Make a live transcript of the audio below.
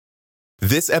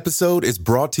This episode is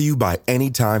brought to you by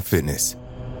Anytime Fitness.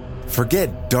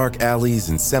 Forget dark alleys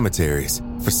and cemeteries.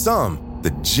 For some,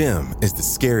 the gym is the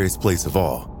scariest place of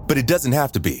all, but it doesn't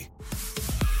have to be.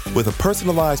 With a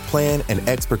personalized plan and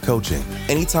expert coaching,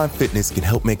 Anytime Fitness can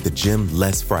help make the gym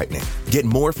less frightening. Get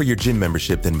more for your gym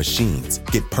membership than machines.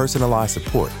 Get personalized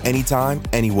support anytime,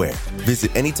 anywhere.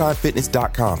 Visit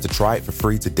AnytimeFitness.com to try it for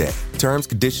free today. Terms,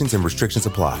 conditions, and restrictions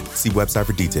apply. See website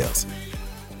for details.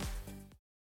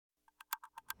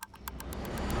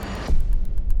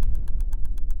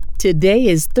 Today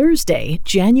is Thursday,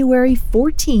 January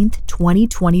 14th,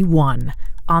 2021.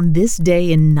 On this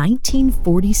day in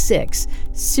 1946,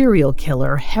 serial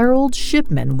killer Harold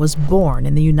Shipman was born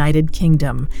in the United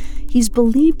Kingdom. He's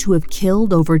believed to have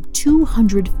killed over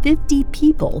 250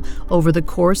 people over the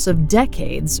course of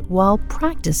decades while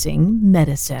practicing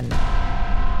medicine.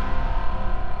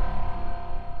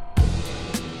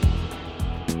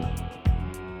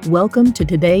 Welcome to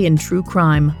Today in True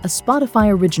Crime, a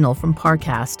Spotify original from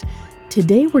Parcast.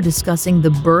 Today we're discussing the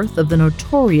birth of the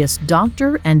notorious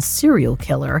doctor and serial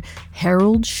killer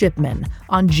Harold Shipman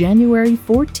on January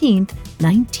 14,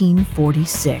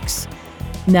 1946.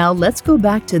 Now let's go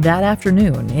back to that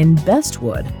afternoon in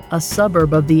Bestwood, a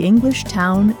suburb of the English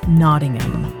town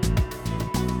Nottingham.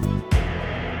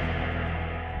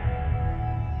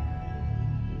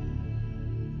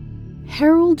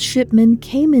 Harold Shipman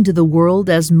came into the world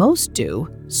as most do,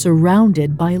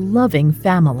 surrounded by loving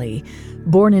family.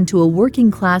 Born into a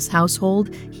working-class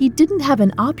household, he didn't have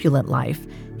an opulent life.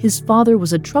 His father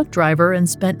was a truck driver and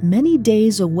spent many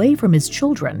days away from his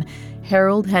children.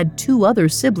 Harold had two other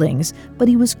siblings, but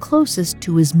he was closest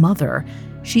to his mother.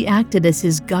 She acted as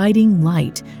his guiding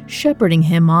light, shepherding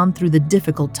him on through the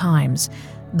difficult times.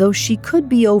 Though she could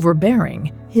be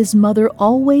overbearing, his mother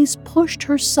always pushed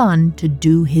her son to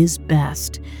do his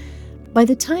best. By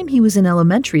the time he was in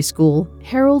elementary school,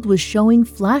 Harold was showing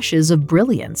flashes of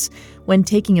brilliance. When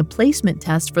taking a placement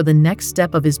test for the next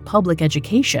step of his public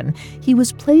education, he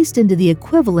was placed into the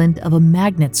equivalent of a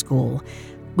magnet school.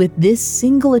 With this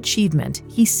single achievement,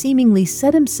 he seemingly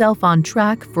set himself on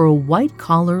track for a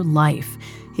white-collar life.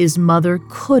 His mother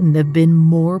couldn't have been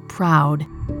more proud.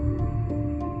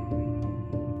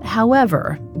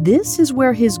 However, this is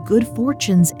where his good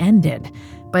fortunes ended.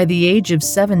 By the age of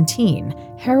 17,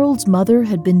 Harold's mother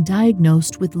had been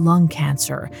diagnosed with lung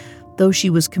cancer. Though she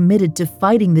was committed to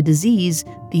fighting the disease,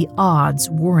 the odds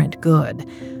weren't good.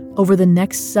 Over the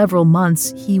next several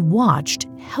months, he watched,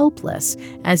 helpless,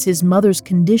 as his mother's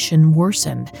condition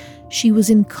worsened. She was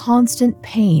in constant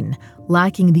pain,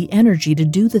 lacking the energy to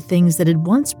do the things that had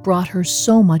once brought her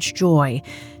so much joy.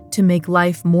 To make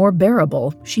life more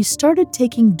bearable, she started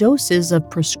taking doses of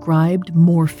prescribed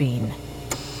morphine.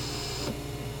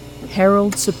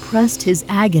 Harold suppressed his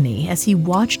agony as he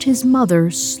watched his mother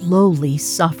slowly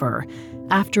suffer.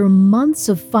 After months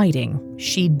of fighting,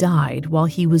 she died while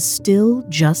he was still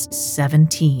just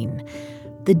 17.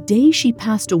 The day she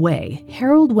passed away,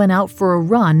 Harold went out for a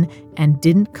run and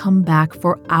didn't come back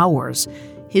for hours.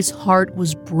 His heart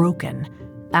was broken.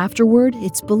 Afterward,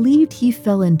 it's believed he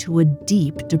fell into a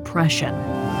deep depression.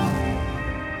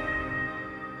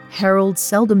 Harold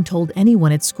seldom told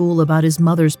anyone at school about his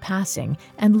mother's passing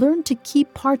and learned to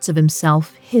keep parts of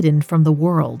himself hidden from the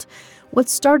world. What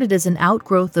started as an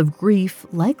outgrowth of grief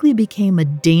likely became a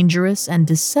dangerous and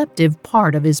deceptive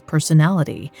part of his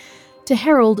personality. To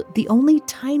Harold, the only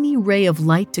tiny ray of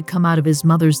light to come out of his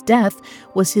mother's death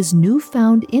was his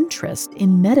newfound interest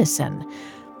in medicine.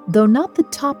 Though not the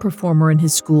top performer in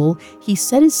his school, he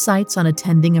set his sights on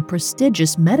attending a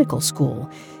prestigious medical school.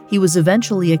 He was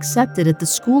eventually accepted at the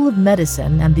School of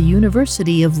Medicine and the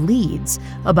University of Leeds,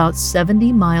 about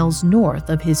 70 miles north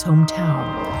of his hometown.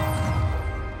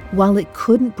 While it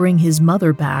couldn't bring his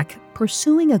mother back,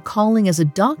 pursuing a calling as a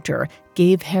doctor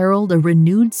gave Harold a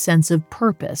renewed sense of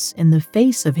purpose in the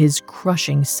face of his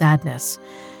crushing sadness.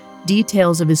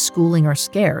 Details of his schooling are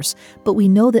scarce, but we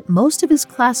know that most of his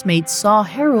classmates saw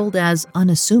Harold as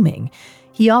unassuming.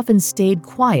 He often stayed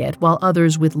quiet while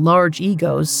others with large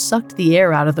egos sucked the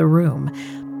air out of the room.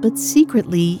 But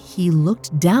secretly, he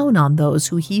looked down on those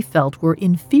who he felt were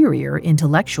inferior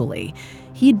intellectually.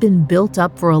 He'd been built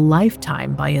up for a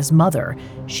lifetime by his mother.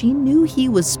 She knew he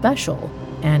was special,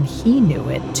 and he knew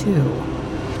it too.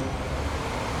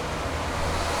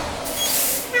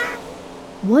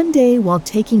 One day, while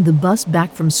taking the bus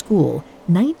back from school,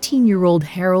 19-year-old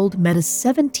Harold met a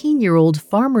 17-year-old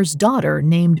farmer's daughter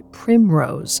named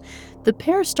Primrose. The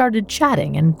pair started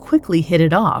chatting and quickly hit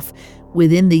it off.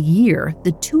 Within the year,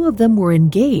 the two of them were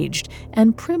engaged,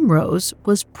 and Primrose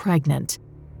was pregnant.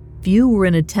 Few were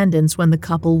in attendance when the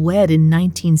couple wed in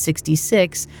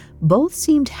 1966. Both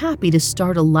seemed happy to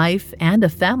start a life and a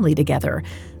family together.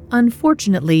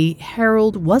 Unfortunately,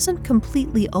 Harold wasn't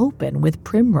completely open with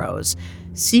Primrose.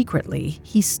 Secretly,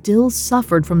 he still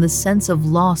suffered from the sense of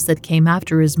loss that came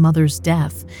after his mother's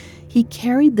death. He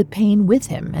carried the pain with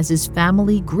him as his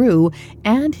family grew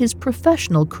and his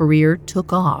professional career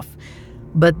took off.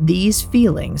 But these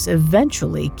feelings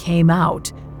eventually came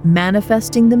out,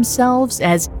 manifesting themselves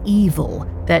as evil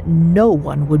that no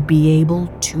one would be able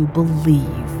to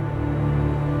believe.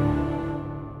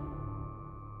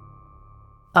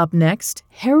 Up next,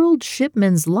 Harold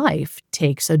Shipman's life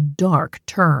takes a dark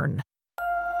turn.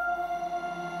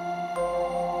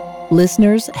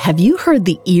 Listeners, have you heard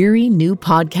the eerie new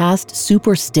podcast,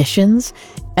 Superstitions?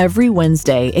 Every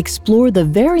Wednesday, explore the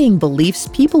varying beliefs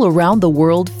people around the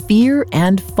world fear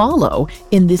and follow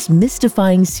in this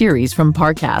mystifying series from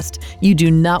Parcast. You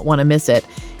do not want to miss it.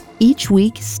 Each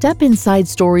week, step inside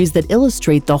stories that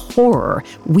illustrate the horror,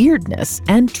 weirdness,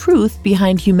 and truth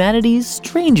behind humanity's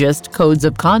strangest codes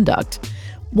of conduct.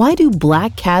 Why do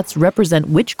black cats represent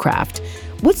witchcraft?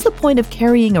 What's the point of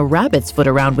carrying a rabbit's foot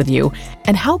around with you?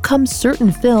 And how come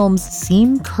certain films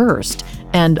seem cursed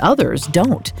and others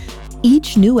don't?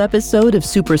 Each new episode of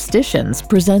Superstitions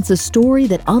presents a story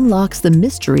that unlocks the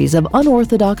mysteries of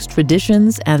unorthodox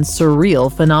traditions and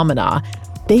surreal phenomena.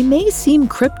 They may seem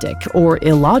cryptic or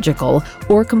illogical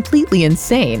or completely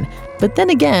insane, but then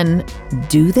again,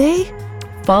 do they?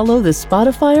 Follow the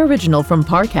Spotify original from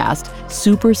Parcast,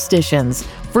 Superstitions,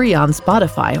 free on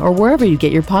Spotify or wherever you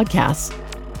get your podcasts.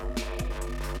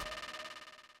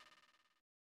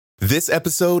 This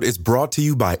episode is brought to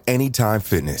you by Anytime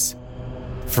Fitness.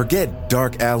 Forget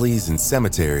dark alleys and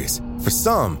cemeteries. For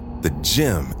some, the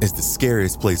gym is the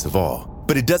scariest place of all,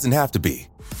 but it doesn't have to be.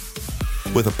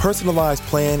 With a personalized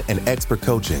plan and expert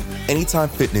coaching, Anytime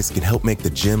Fitness can help make the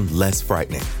gym less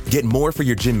frightening. Get more for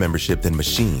your gym membership than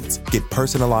machines. Get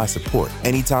personalized support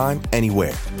anytime,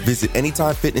 anywhere. Visit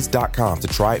AnytimeFitness.com to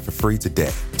try it for free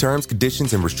today. Terms,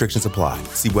 conditions, and restrictions apply.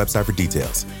 See website for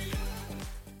details.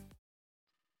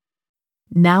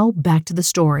 Now back to the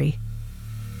story.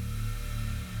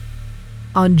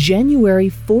 On January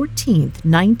 14,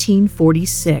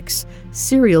 1946,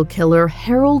 serial killer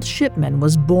Harold Shipman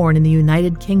was born in the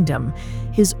United Kingdom.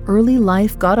 His early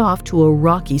life got off to a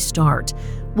rocky start.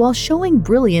 While showing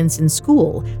brilliance in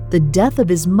school, the death of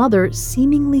his mother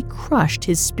seemingly crushed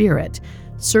his spirit.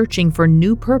 Searching for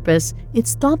new purpose,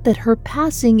 it's thought that her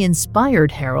passing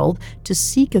inspired Harold to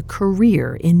seek a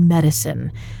career in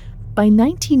medicine. By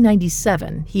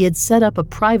 1997, he had set up a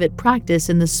private practice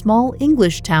in the small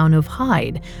English town of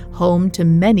Hyde, home to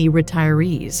many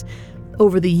retirees.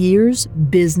 Over the years,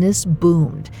 business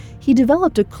boomed. He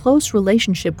developed a close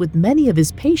relationship with many of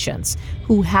his patients,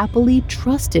 who happily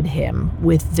trusted him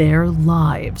with their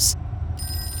lives.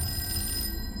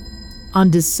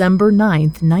 On December 9,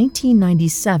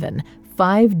 1997,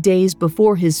 5 days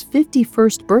before his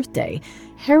 51st birthday,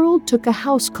 Harold took a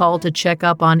house call to check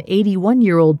up on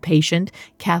 81-year-old patient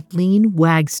Kathleen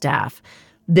Wagstaff.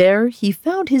 There, he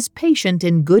found his patient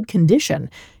in good condition.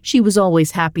 She was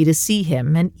always happy to see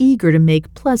him and eager to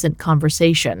make pleasant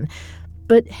conversation.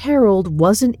 But Harold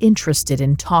wasn't interested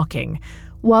in talking.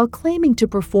 While claiming to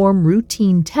perform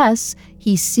routine tests,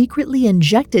 he secretly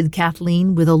injected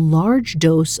Kathleen with a large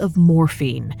dose of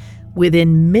morphine.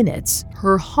 Within minutes,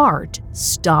 her heart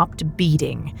stopped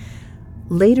beating.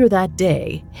 Later that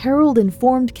day, Harold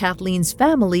informed Kathleen's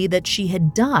family that she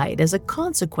had died as a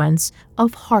consequence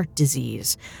of heart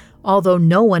disease. Although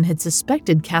no one had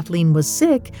suspected Kathleen was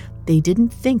sick, they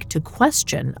didn't think to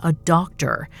question a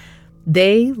doctor.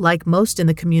 They, like most in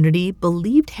the community,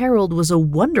 believed Harold was a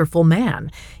wonderful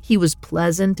man. He was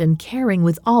pleasant and caring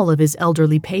with all of his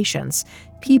elderly patients.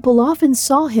 People often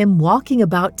saw him walking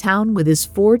about town with his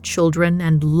 4 children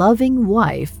and loving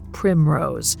wife,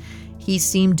 Primrose. He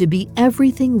seemed to be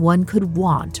everything one could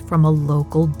want from a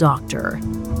local doctor.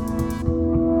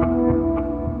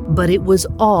 But it was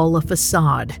all a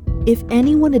facade. If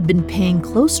anyone had been paying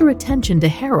closer attention to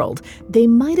Harold, they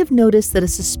might have noticed that a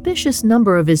suspicious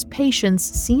number of his patients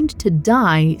seemed to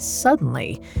die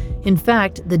suddenly. In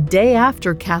fact, the day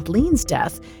after Kathleen's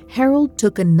death, Harold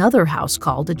took another house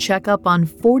call to check up on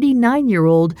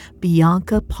 49-year-old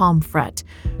Bianca Pomfret.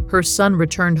 Her son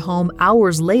returned home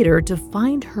hours later to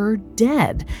find her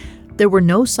dead. There were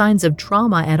no signs of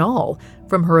trauma at all.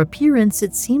 From her appearance,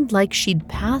 it seemed like she'd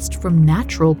passed from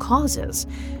natural causes.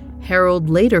 Harold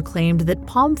later claimed that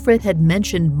Pomfret had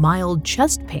mentioned mild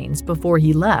chest pains before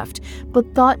he left,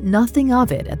 but thought nothing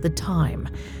of it at the time.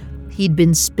 He'd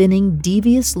been spinning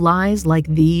devious lies like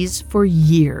these for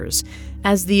years.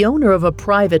 As the owner of a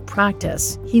private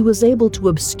practice, he was able to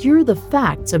obscure the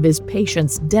facts of his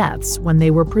patients' deaths when they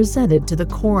were presented to the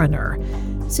coroner.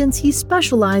 Since he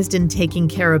specialized in taking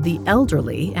care of the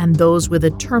elderly and those with a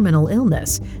terminal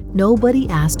illness, nobody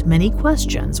asked many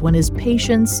questions when his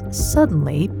patients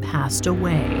suddenly passed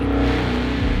away.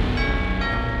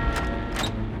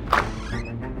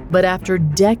 But after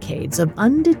decades of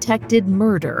undetected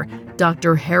murder,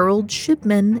 Dr. Harold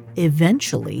Shipman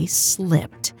eventually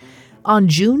slipped. On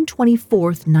June 24,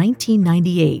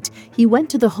 1998, he went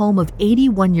to the home of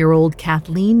 81-year-old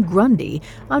Kathleen Grundy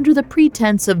under the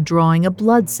pretense of drawing a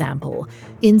blood sample.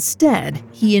 Instead,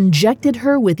 he injected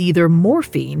her with either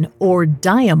morphine or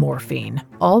diamorphine,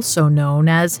 also known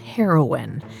as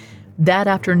heroin. That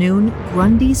afternoon,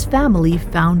 Grundy's family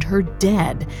found her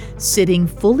dead, sitting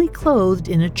fully clothed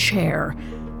in a chair.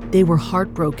 They were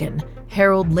heartbroken.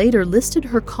 Harold later listed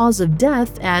her cause of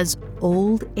death as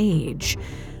old age.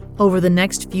 Over the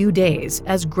next few days,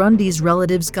 as Grundy's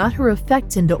relatives got her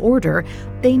effects into order,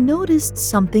 they noticed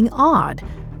something odd.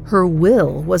 Her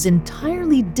will was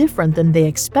entirely different than they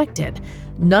expected.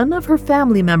 None of her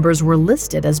family members were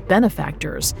listed as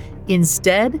benefactors.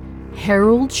 Instead,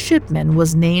 Harold Shipman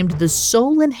was named the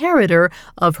sole inheritor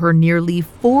of her nearly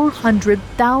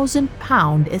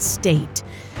 400,000-pound estate.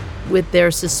 With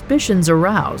their suspicions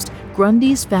aroused,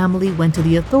 Grundy's family went to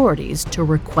the authorities to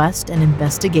request an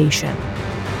investigation.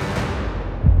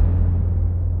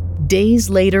 Days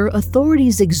later,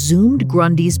 authorities exhumed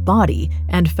Grundy's body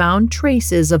and found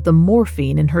traces of the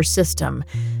morphine in her system.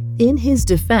 In his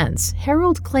defense,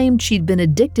 Harold claimed she'd been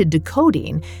addicted to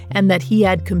codeine and that he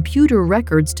had computer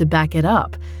records to back it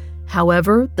up.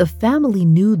 However, the family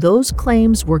knew those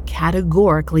claims were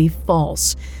categorically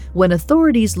false. When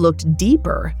authorities looked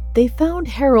deeper, they found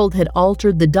Harold had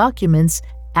altered the documents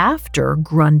after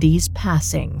Grundy's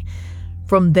passing.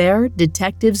 From there,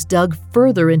 detectives dug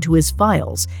further into his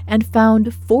files and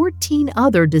found 14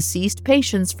 other deceased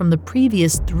patients from the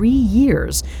previous 3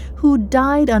 years who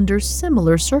died under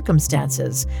similar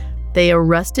circumstances. They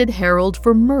arrested Harold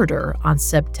for murder on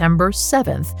September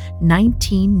 7,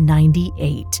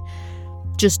 1998.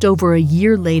 Just over a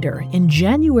year later, in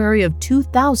January of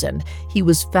 2000, he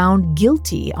was found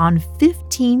guilty on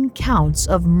 15 counts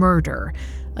of murder.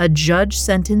 A judge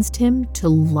sentenced him to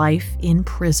life in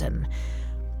prison.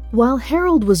 While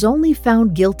Harold was only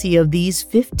found guilty of these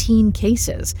 15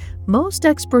 cases, most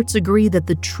experts agree that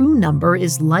the true number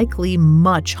is likely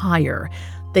much higher.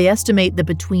 They estimate that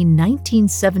between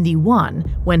 1971,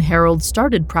 when Harold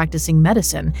started practicing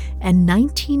medicine, and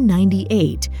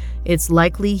 1998, it's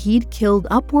likely he'd killed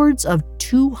upwards of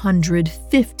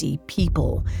 250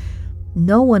 people.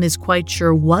 No one is quite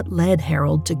sure what led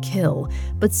Harold to kill,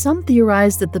 but some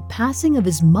theorize that the passing of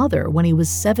his mother when he was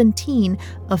 17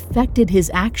 affected his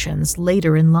actions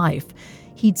later in life.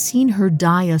 He'd seen her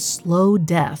die a slow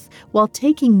death while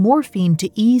taking morphine to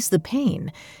ease the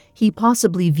pain. He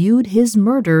possibly viewed his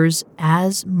murders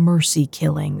as mercy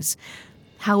killings.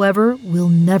 However, we'll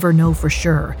never know for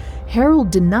sure.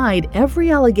 Harold denied every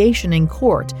allegation in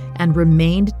court and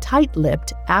remained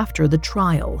tight-lipped after the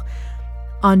trial.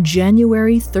 On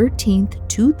January 13,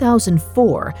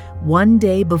 2004, one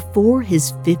day before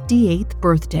his 58th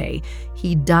birthday,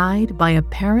 he died by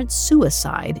apparent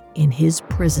suicide in his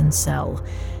prison cell.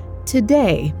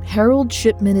 Today, Harold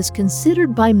Shipman is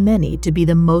considered by many to be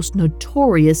the most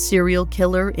notorious serial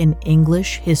killer in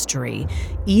English history,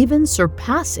 even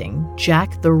surpassing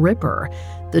Jack the Ripper.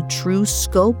 The true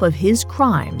scope of his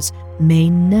crimes may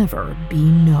never be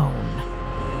known.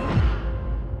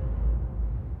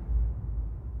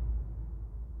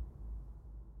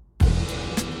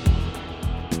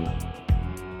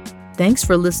 Thanks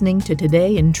for listening to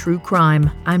Today in True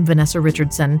Crime. I'm Vanessa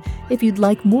Richardson. If you'd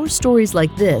like more stories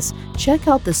like this, check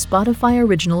out the Spotify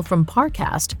original from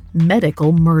Parcast,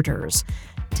 Medical Murders.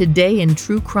 Today in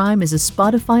True Crime is a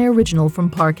Spotify original from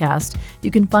Parcast.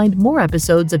 You can find more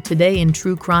episodes of Today in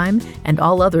True Crime and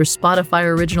all other Spotify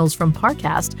originals from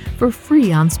Parcast for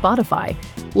free on Spotify.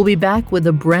 We'll be back with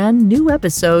a brand new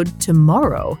episode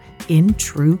tomorrow in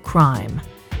True Crime.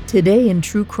 Today in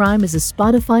True Crime is a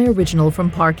Spotify original from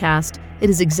Parcast. It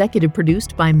is executive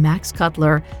produced by Max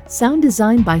Cutler, sound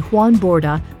designed by Juan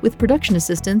Borda, with production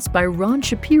assistance by Ron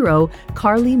Shapiro,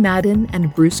 Carly Madden,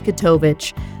 and Bruce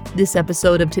Katovich. This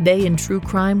episode of Today in True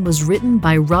Crime was written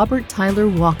by Robert Tyler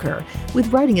Walker,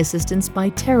 with writing assistance by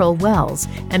Terrell Wells,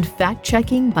 and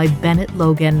fact-checking by Bennett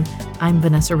Logan. I'm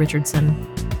Vanessa Richardson.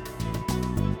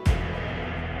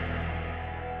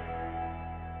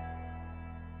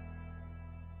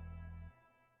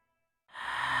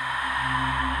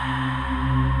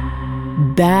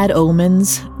 Bad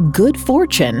omens, good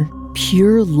fortune,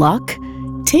 pure luck.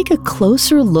 Take a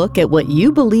closer look at what you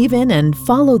believe in and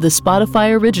follow the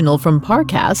Spotify original from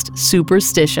Parcast,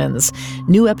 Superstitions.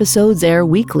 New episodes air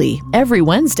weekly, every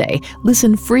Wednesday.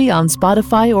 Listen free on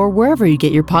Spotify or wherever you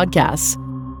get your podcasts.